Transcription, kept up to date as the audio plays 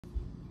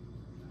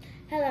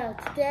Hello,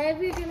 today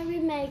we're going to be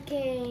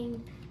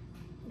making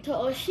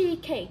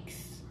tanoshii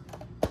cakes.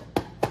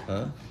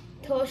 Huh?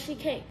 Tanoshii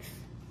cakes.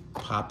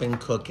 Popin,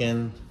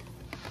 Cookin.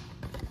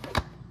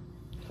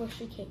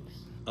 Tanoshii cakes.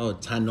 Oh,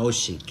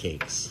 tanoshii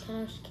cakes.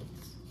 Tanoshii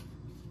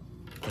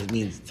cakes. It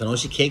means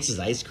tanoshii cakes is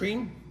ice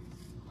cream?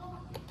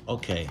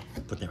 Okay,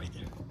 put that right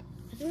there.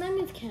 I think that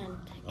means candy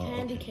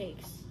okay.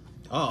 cakes.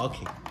 Oh,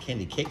 okay,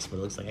 candy cakes, but it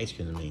looks like ice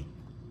cream to me.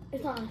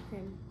 It's not ice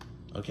cream.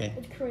 Okay.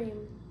 It's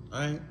cream. All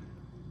right.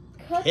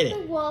 Cut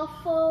the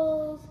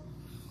waffles.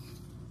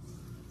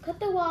 Cut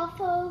the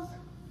waffles.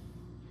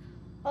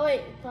 Oh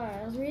wait, sorry.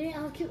 I was reading.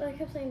 I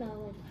kept saying that.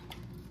 Like,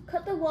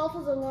 cut the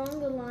waffles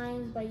along the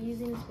lines by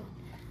using a spoon.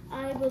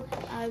 I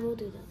will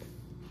do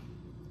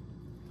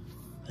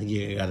that.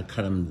 You got to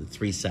cut them into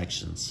 3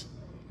 sections,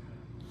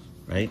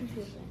 right?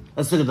 Confusing.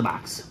 Let's look at the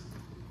box.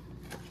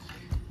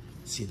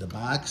 See, the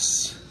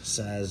box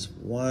says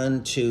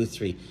 1, 2,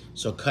 3.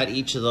 So cut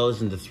each of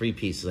those into 3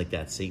 pieces like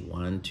that. See,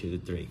 1, 2,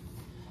 3.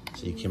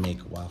 So you can make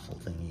waffle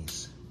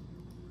thingies.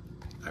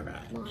 All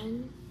right.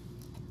 1.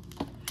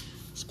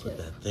 Let's put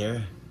that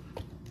there.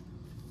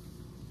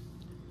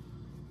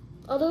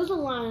 Oh, there was a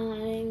line and I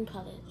didn't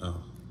cut it.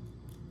 Oh.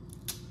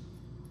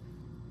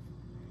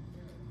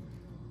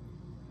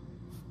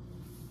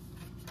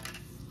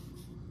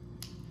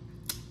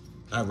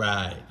 All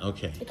right.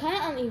 Okay. It's kind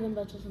of uneven,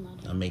 but it doesn't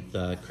matter. I'll make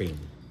the cream.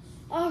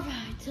 All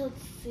right.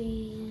 Let's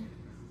see.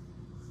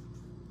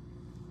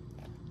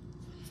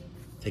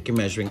 Take your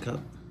measuring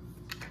cup.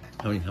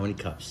 How many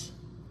cups?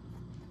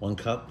 1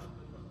 cup?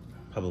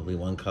 Probably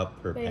 1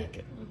 cup per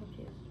packet. I'm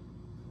confused.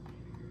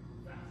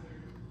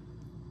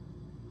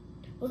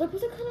 Was I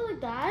supposed to cut it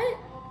like that?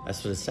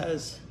 That's what it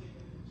says.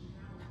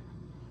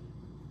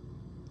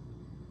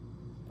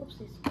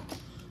 Oopsies.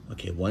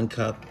 Okay, 1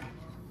 cup.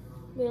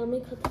 Wait, let me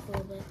cut this a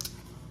little bit.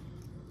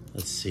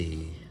 Let's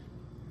see.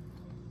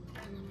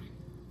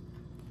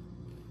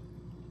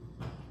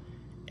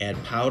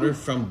 Add powder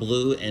from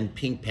blue and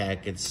pink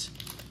packets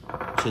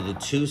to the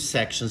 2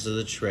 sections of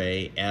the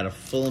tray. Add a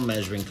full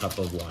measuring cup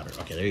of water.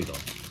 Okay, there you go.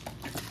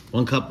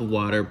 1 cup of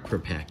water per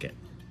packet.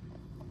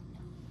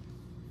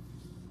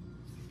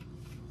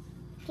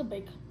 It's a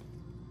big cup.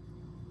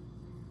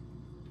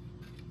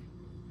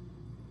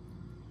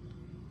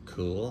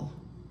 Cool.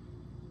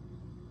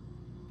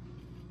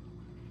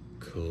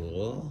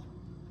 Cool.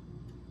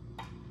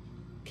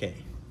 Okay.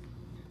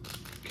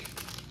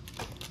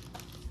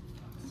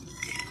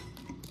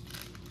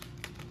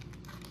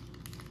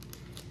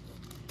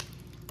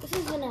 This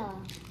is vanilla.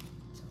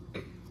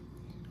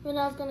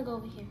 Vanilla's gonna go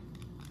over here.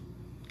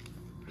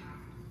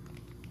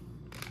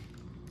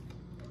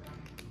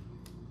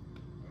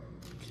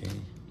 Okay.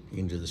 You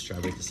can do the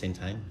strawberry at the same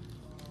time.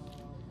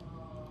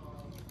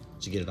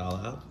 Did you get it all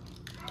out?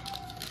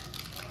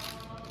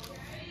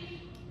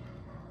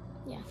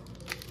 Yeah.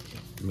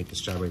 Okay. Make the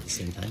strawberry at the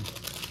same time.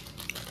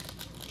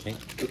 Okay.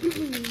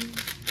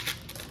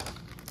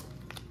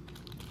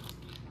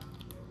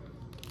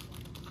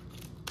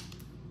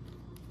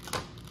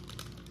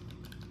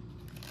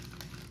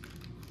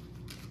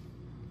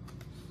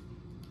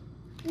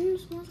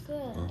 Smells good.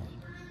 All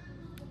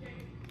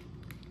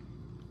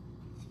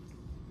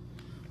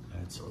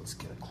right, so let's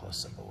get a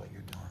close-up of what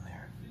you're doing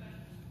there.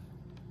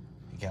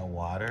 You got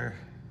water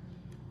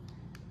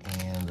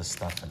and the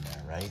stuff in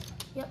there, right?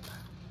 Yep.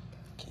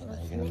 Okay, now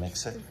you're gonna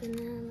mix it. The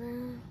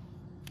vanilla.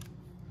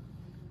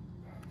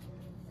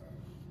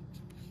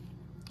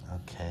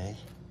 Okay.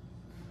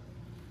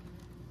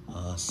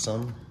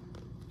 Awesome.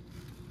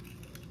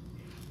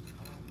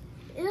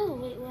 Ew,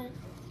 wait, what?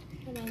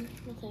 Hold on,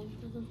 nothing.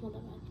 Doesn't smell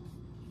that bad.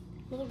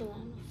 Look at that.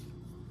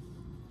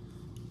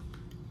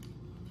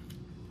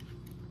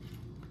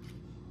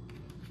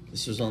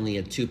 This was only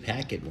a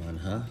 2-packet one,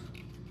 huh?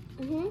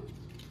 Mm-hmm.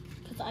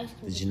 Cause the ice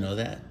cream. Did you know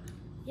that?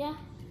 Yeah.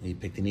 You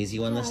picked an easy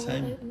one this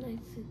time?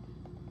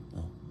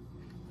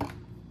 Oh.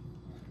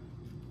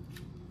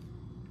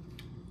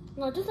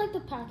 No, just like the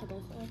packet.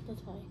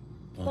 That's why.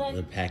 Oh,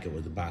 the packet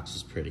with the box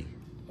was pretty.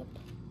 Yep.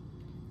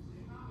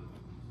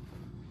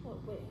 Oh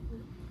wait.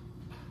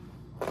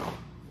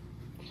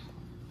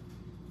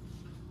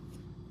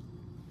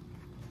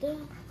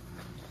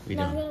 We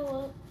now done. I'm gonna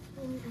what?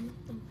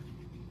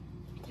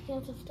 Taking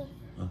out some stuff.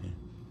 Okay.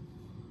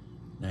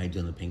 Now you're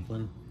doing the pink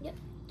one? Yep.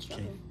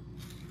 Strawberry.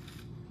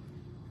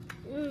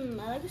 I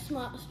like the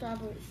smell of the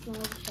strawberry one.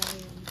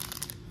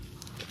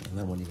 And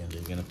then what are you gonna do?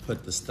 You're gonna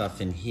put the stuff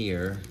in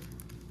here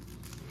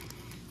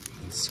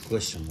and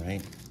squish them,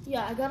 right?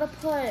 Yeah, I gotta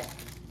put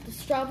the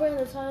strawberry on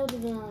the side of the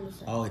vanilla on the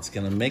side. Oh, it's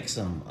gonna mix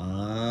them.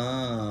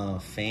 Oh,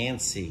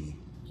 fancy.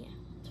 Yeah,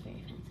 it's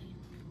very fancy.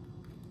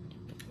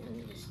 Let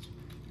me just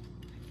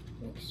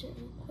mix it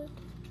real quick.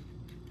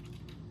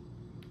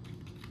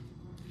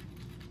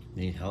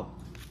 Need help?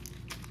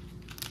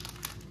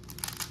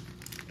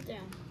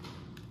 Down.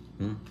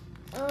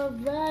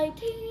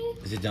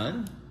 Alrighty. Is it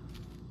done?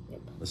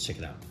 Yep. Let's check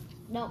it out.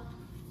 No.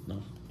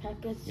 No?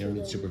 Packets. You don't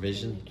need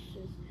supervision?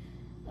 Mixtures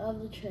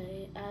of the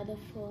tray. Add a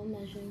full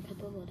measuring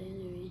cup of water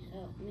and reach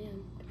out.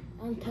 Man,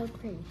 until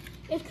creamy.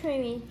 It's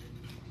creamy.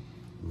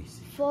 Let me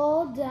see.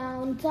 fall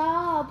down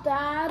top,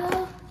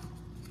 Dad.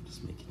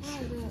 Just making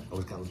sure. Oh,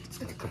 it's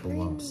got a couple creamy.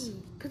 lumps.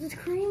 Cause it's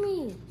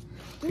creamy.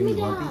 Creamy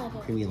Dad. lumpy?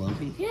 Creamy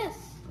lumpy? Yes.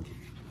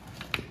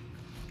 Okay.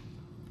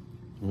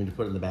 You want me to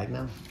put it in the bag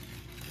now?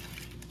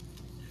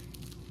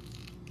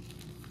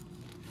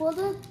 Pull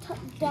the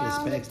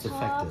down the bag's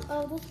top defective.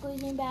 of the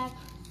squeezing bag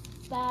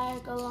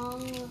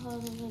along the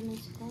hose of the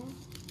musical.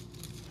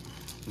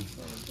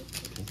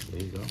 Okay,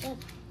 there you go.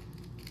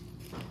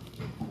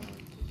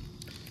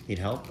 Need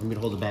help? I'm gonna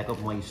hold the bag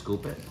open while you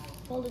scoop it.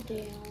 Hold it down.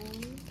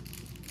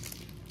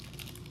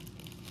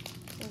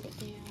 Hold it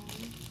down.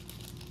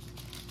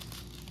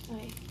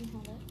 Alright, you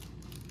hold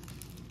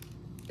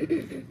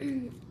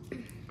it.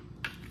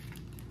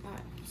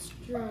 Alright,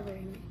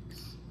 strawberry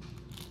mix.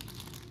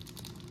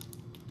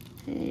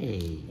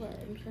 Hey. What?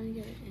 I'm trying to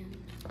get it in.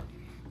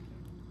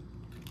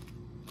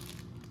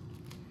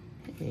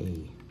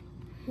 Hey.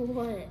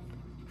 What?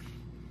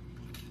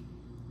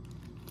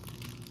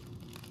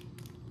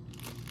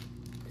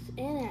 It's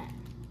in it. How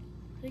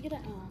do I get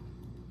it on?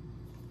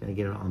 Gotta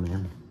get it on,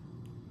 man.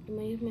 Am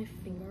I use my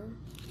finger?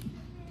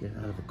 Get it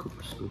out of the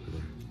Cooper scooper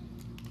there.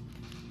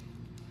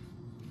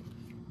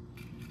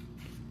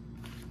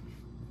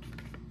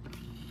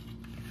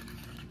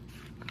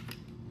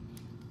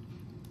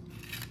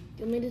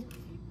 You want me to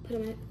put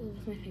it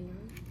with my finger?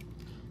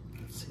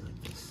 Let's see,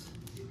 like this.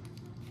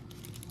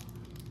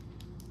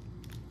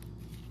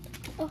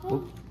 Oh.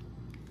 Oh.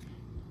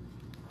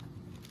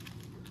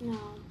 No.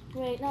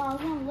 Wait, no, I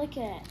was gonna lick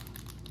it.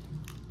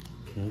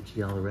 Okay, did you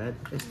get all the red?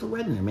 There's still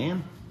red in there,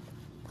 man.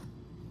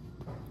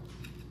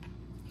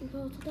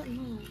 Go to that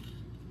mud.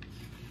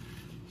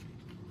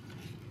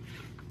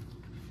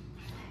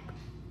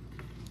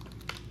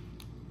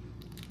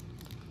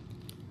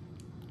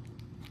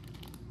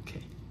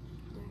 Okay.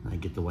 I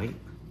get the white.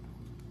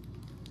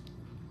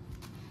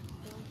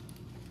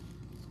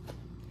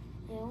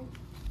 Ew.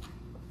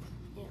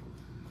 Ew.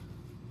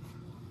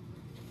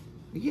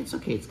 Yeah, it's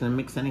okay. It's gonna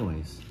mix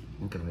anyways.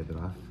 I'm gonna wipe it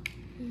off.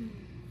 Mm.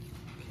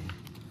 Okay.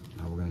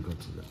 Now we're gonna go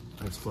to the.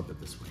 Let's flip it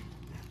this way.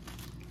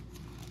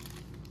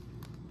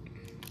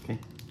 Okay.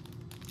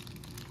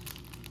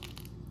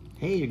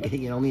 Hey, you're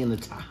getting it only in the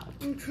top.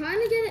 I'm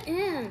trying to get it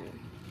in.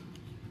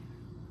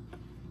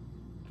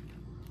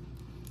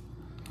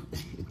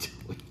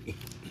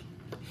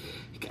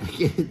 You gotta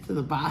get it to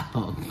the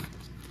bottom.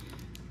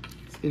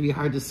 It's gonna be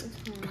hard to.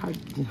 Hard.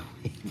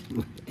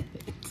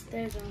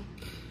 There you go.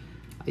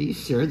 Are you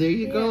sure? There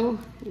you go.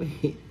 Wait.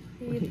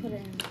 Here, you put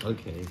it in.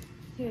 Okay.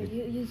 Here,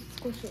 you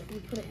squish it. You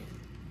put it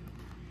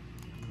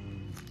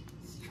in.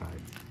 Let's try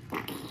it.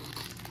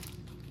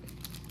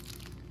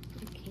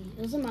 Okay.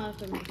 It doesn't matter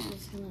if it makes it.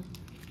 Just gonna.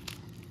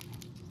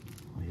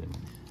 Wait a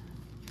minute.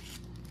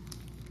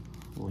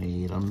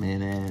 Wait a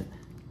minute.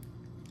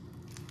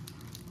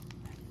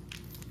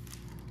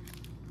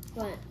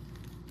 What?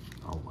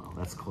 Oh, wow,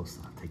 that's close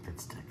enough. Take that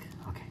stick.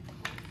 Okay.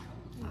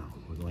 Now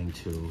we're going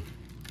to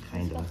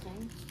kind of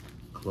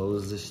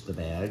close the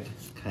bag.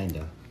 Kind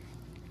of.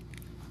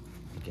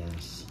 I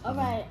guess. All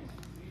right.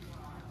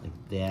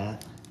 Like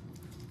that.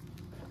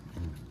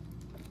 And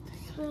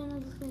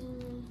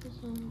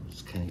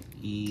just kind of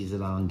ease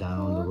it on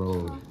down the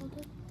road.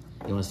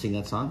 You want to sing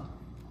that song?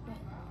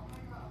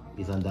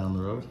 Ease on down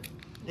the road.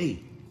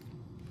 Hey.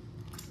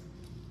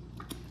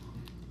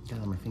 Got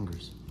it on my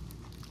fingers.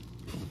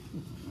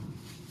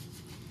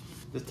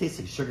 This tastes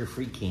like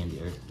sugar-free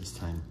candy this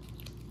time.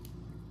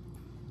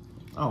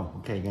 Oh,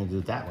 okay, you're gonna do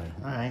it that way.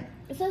 All right.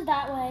 It says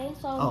that way,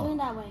 so I'm doing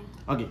that way.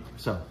 Okay,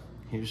 so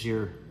here's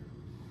your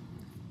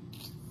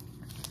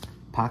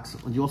pox.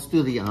 You also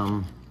do the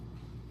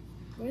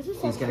Where's the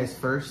these guys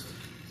first.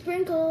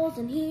 Sprinkles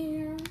in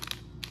here.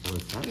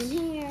 What's that? In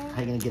here.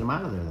 How you gonna get them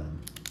out of there then?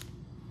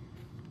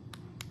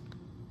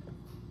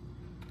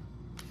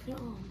 Put it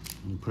on.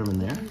 You put them in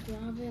there.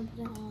 Grab it and put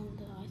it on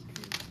the ice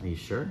cream. Are you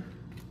sure?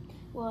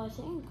 Well, I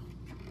think.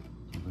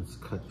 Let's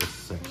cut this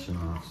section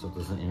off so it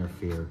doesn't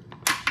interfere.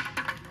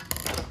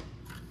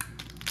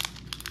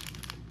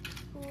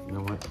 You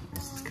know what?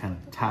 This is kind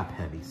of top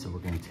heavy, so we're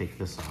gonna take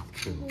this off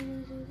too.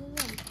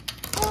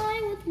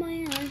 I with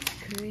my ice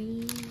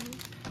cream.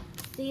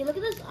 See, look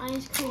at this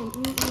ice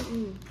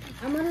cream.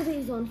 I'm gonna do the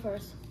easy one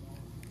first.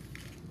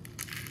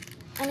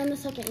 And then the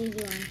second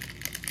easy one.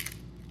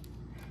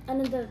 And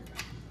then the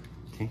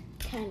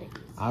candy.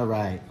 All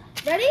right.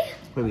 Ready?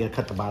 Wait, we gotta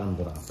cut the bottom of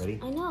it off. Ready?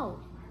 I know.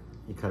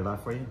 You cut it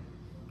off for you?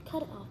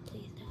 Cut it off,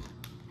 please, Dad.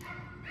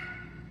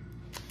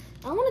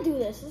 I want to do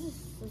this. This is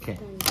okay.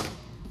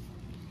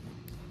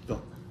 Go.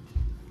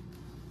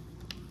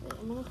 Wait,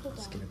 I'm gonna put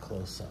Let's down. get a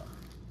close up.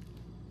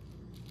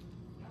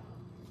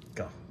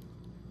 Go.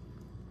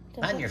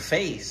 On your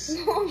face.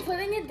 No, I'm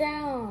putting it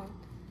down.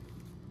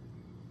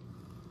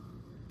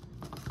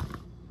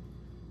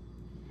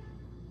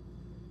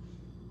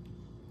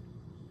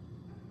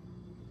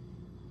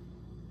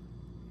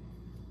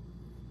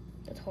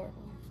 That's horrible.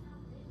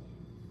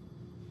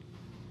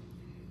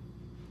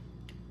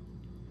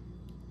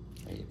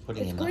 Are you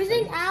putting It's in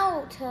squeezing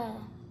out.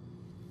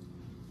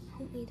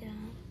 Help me,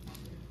 Dad.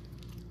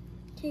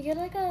 Can you get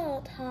like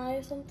a tie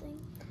or something?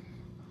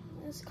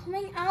 It's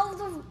coming out of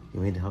the... You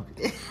want me to help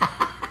you? What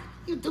are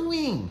you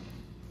doing?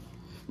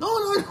 No. I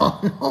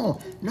don't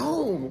know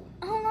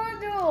what to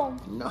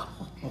do. No.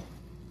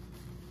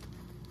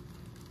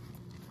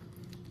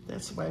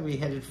 That's why we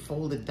had it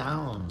folded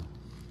down.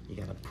 You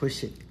gotta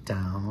push it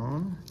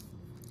down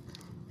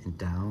and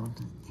down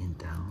and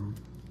down.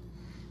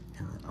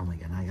 And then, oh my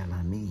God, now I got it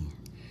on me.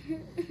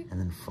 And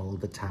then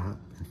fold the top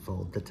and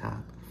fold the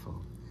top and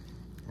fold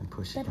and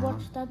push it down.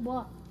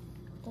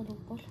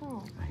 What's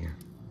wrong? Right here.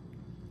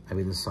 I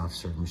mean the soft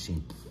serve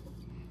machine.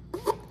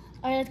 Oh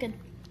yeah, that's good.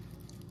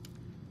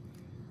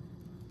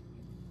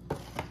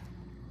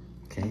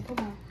 Okay. Come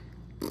on.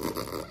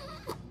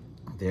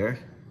 There.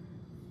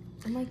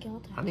 Oh my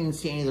God. I didn't even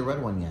see any of the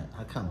red one yet.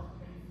 How come?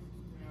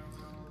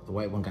 The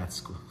white one got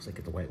squeezed. Let's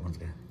get the white one's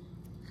got.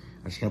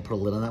 I'm just gonna put a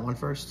lid on that one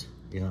first.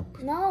 You know.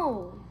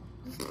 No.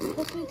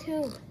 Push me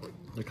too.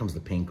 There comes the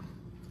pink.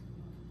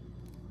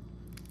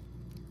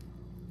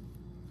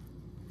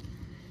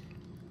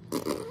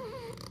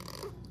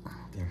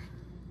 There.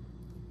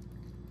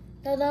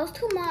 No, that was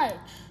too much.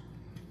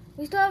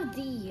 We still have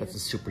these. That's a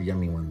super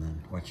yummy one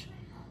then. Watch.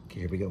 Okay,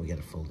 here we go. We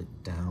gotta fold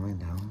it down and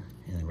down.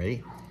 And then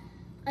ready?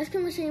 Ice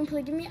cream machine,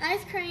 please give me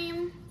ice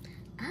cream.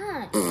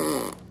 Ah.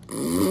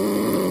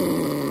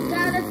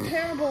 Dad, that's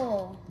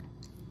terrible.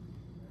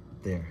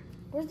 There.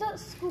 Where's that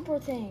scooper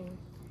thing?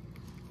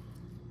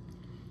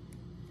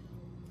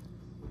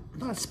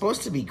 No, it's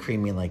supposed to be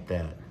creamy like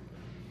that.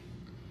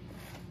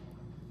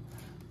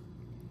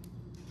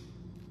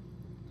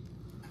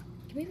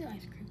 Give me the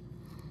ice cream.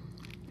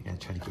 I gotta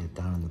try to get it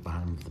down in the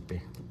bottom of the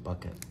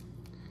bucket.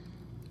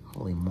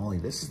 Holy moly,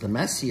 this is the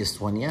messiest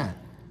one yet.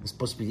 It's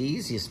supposed to be the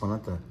easiest one,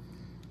 not the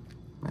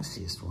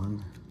messiest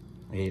one.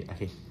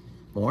 Okay,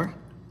 more?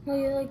 No,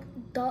 you're like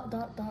dot.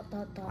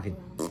 Okay.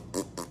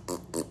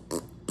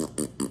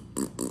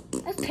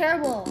 That's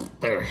terrible.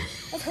 There.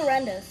 That's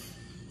horrendous.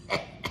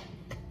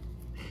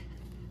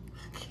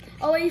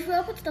 Oh wait, you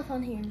forgot to put stuff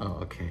on here. Oh,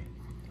 okay.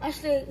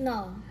 Actually,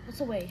 no,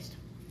 that's a waste.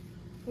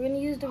 We're gonna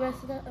use the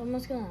rest of that. I'm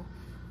just gonna.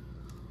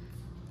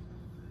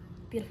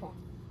 Beautiful.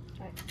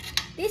 All right.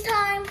 This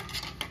time,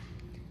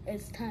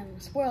 it's time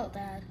to swirl it,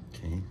 Dad.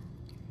 Okay.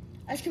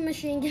 Ice cream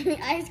machine, give me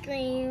ice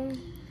cream.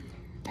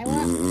 I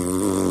want.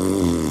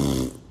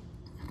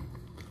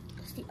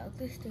 That's the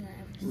ugliest thing I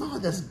ever seen. No,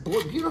 that's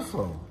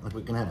beautiful. Like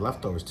we're gonna have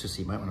leftovers too, so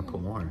you might want to put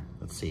more.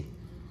 Let's see.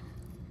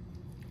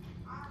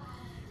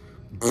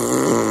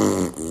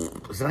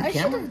 Is it on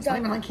camera? It's not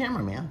even on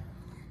camera, man.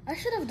 I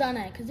should have done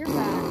it because you're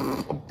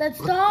bad. That's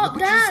Look stop,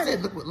 what Dad. you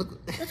did.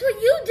 Look. That's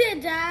what you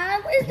did,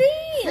 Dad. What is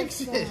these?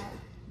 Fix it.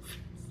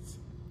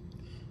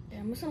 Yeah,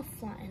 I'm just gonna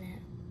flatten it.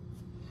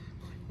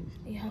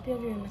 Are you happy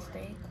with your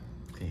mistake?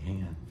 Okay,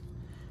 hang on.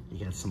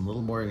 You got some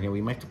little more in here.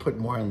 We might have to put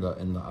more in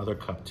the other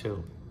cup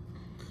too.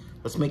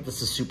 Let's make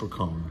this a super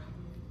cone.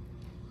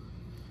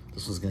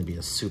 This one's gonna be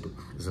a super.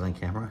 Is it on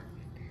camera?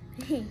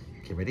 Okay,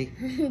 ready?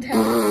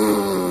 Dad.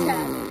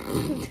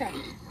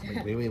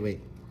 Wait.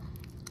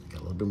 Got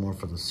a little bit more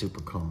for the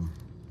super cone.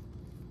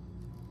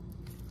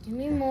 Give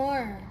me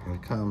more. Here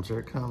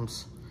it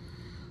comes.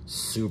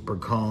 Super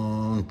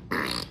cone.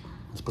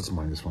 Let's put some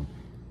more in this one.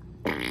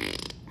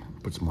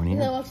 Put some more in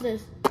here. Watch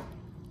this.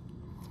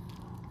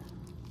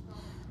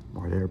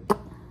 More there.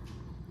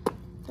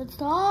 Let's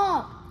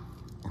stop.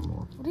 And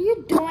more. What are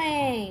you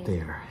doing?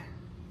 There.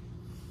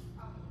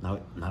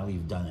 Now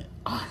you've done it.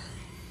 All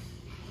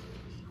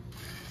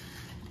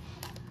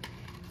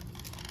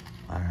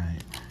right.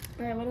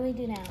 All right, what do we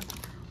do now?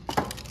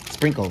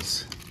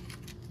 Sprinkles.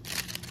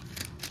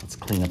 Let's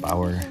clean up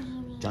our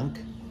junk.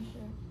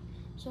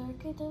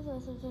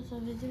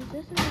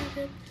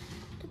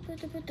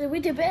 Did we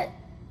dip it?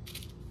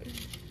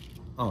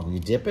 Oh, you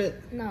dip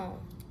it? No,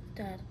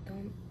 Dad,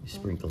 don't. You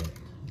sprinkle it.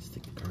 Let's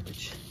take the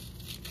garbage.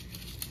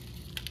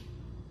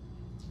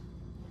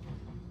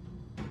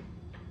 I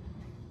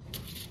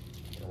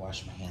gotta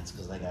wash my hands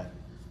because I got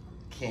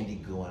candy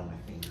goo on my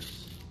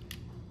fingers.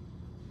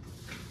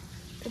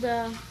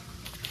 Ta-da.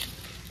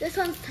 This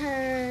one's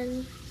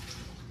turn.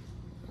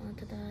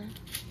 Ta-da.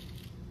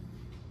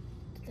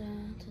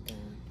 Ta-da.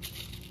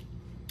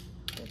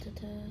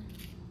 Ta-da.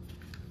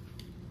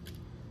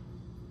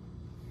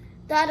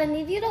 Dad, I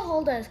need you to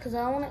hold this because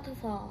I don't want it to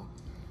fall.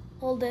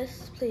 Hold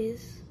this,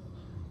 please.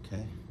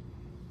 Okay.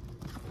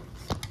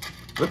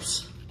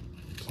 Whoops.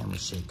 Camera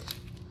shake.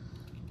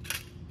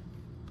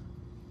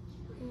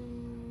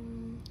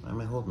 Why am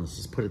I holding this?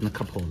 Just put it in the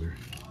cup holder.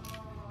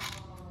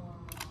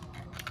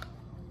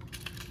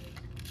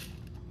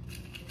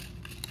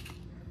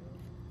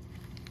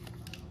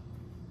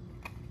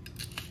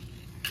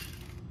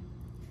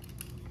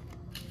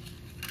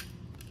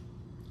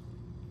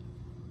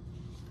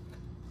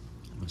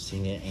 I'm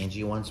seeing it.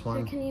 Angie wants one.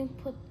 Here, can you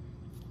put...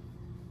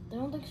 I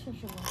don't think so.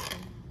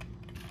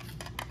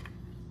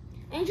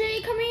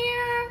 Angie, come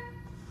here.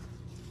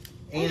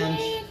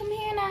 Angie, come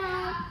here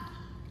now.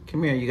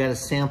 Come here. You got to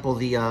sample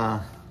the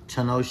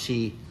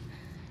tanoshii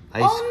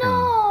ice cream.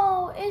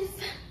 Oh no!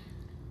 It's...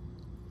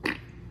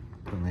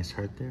 Put a nice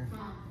heart there.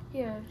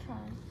 Here, try.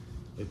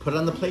 We put it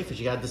on the plate first.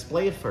 You got to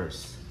display it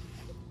first.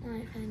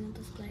 Alright, fine, I'll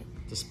display.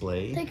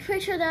 Display. Take a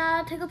picture,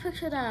 Dad. Take a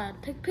picture, Dad.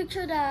 Take a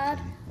picture, Dad.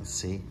 Okay, let's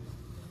see.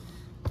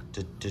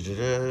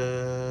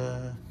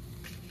 Da-da-da-da.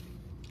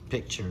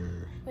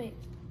 Picture. Wait.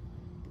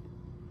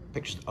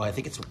 Pictures. Oh, I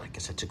think it's, I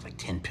guess I took like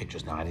 10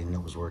 pictures now. I didn't know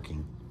it was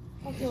working.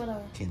 Okay,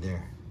 whatever. Okay,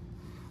 there.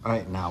 All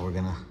right, now we're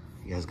gonna,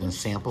 you guys gonna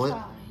sample it?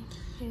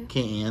 Here.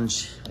 Okay,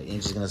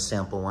 Angie's gonna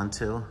sample one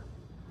too.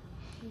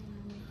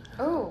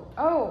 Oh.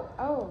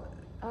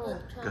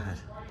 Go ahead.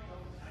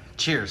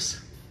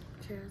 Cheers.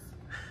 Cheers.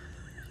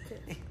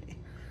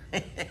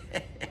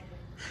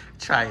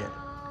 Try it.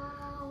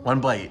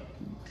 One bite.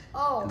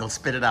 Oh. And they'll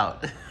spit it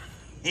out.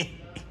 It's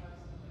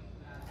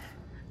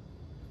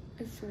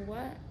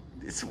wet.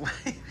 It's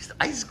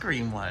ice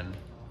cream one.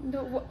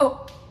 No.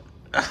 Oh.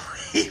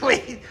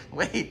 Wait.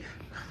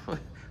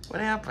 What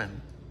happened?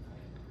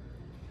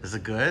 Is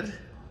it good?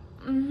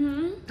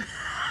 Mm-hmm.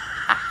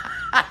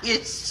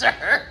 You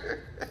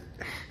sure?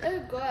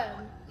 It's good.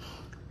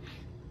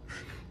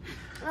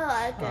 I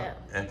like it.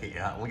 Okay,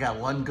 yeah. We got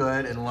one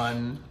good and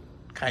one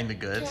kind of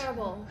good.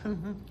 Terrible.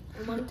 And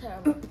one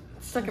terrible.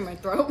 It's stuck in my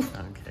throat.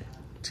 Okay.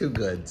 Two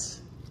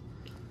goods.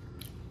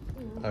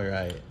 All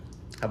right.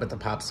 How about the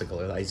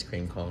popsicle or the ice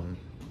cream cone?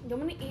 You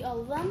want me to eat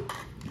all of them?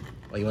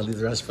 Oh, you want to leave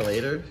the rest for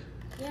later?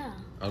 Yeah.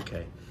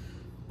 Okay.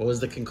 What was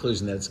the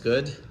conclusion? That's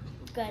good?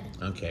 Good.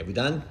 Okay, we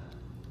done?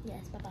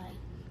 Yes,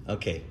 bye-bye.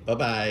 Okay,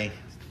 bye-bye.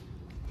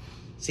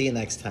 See you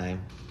next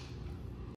time.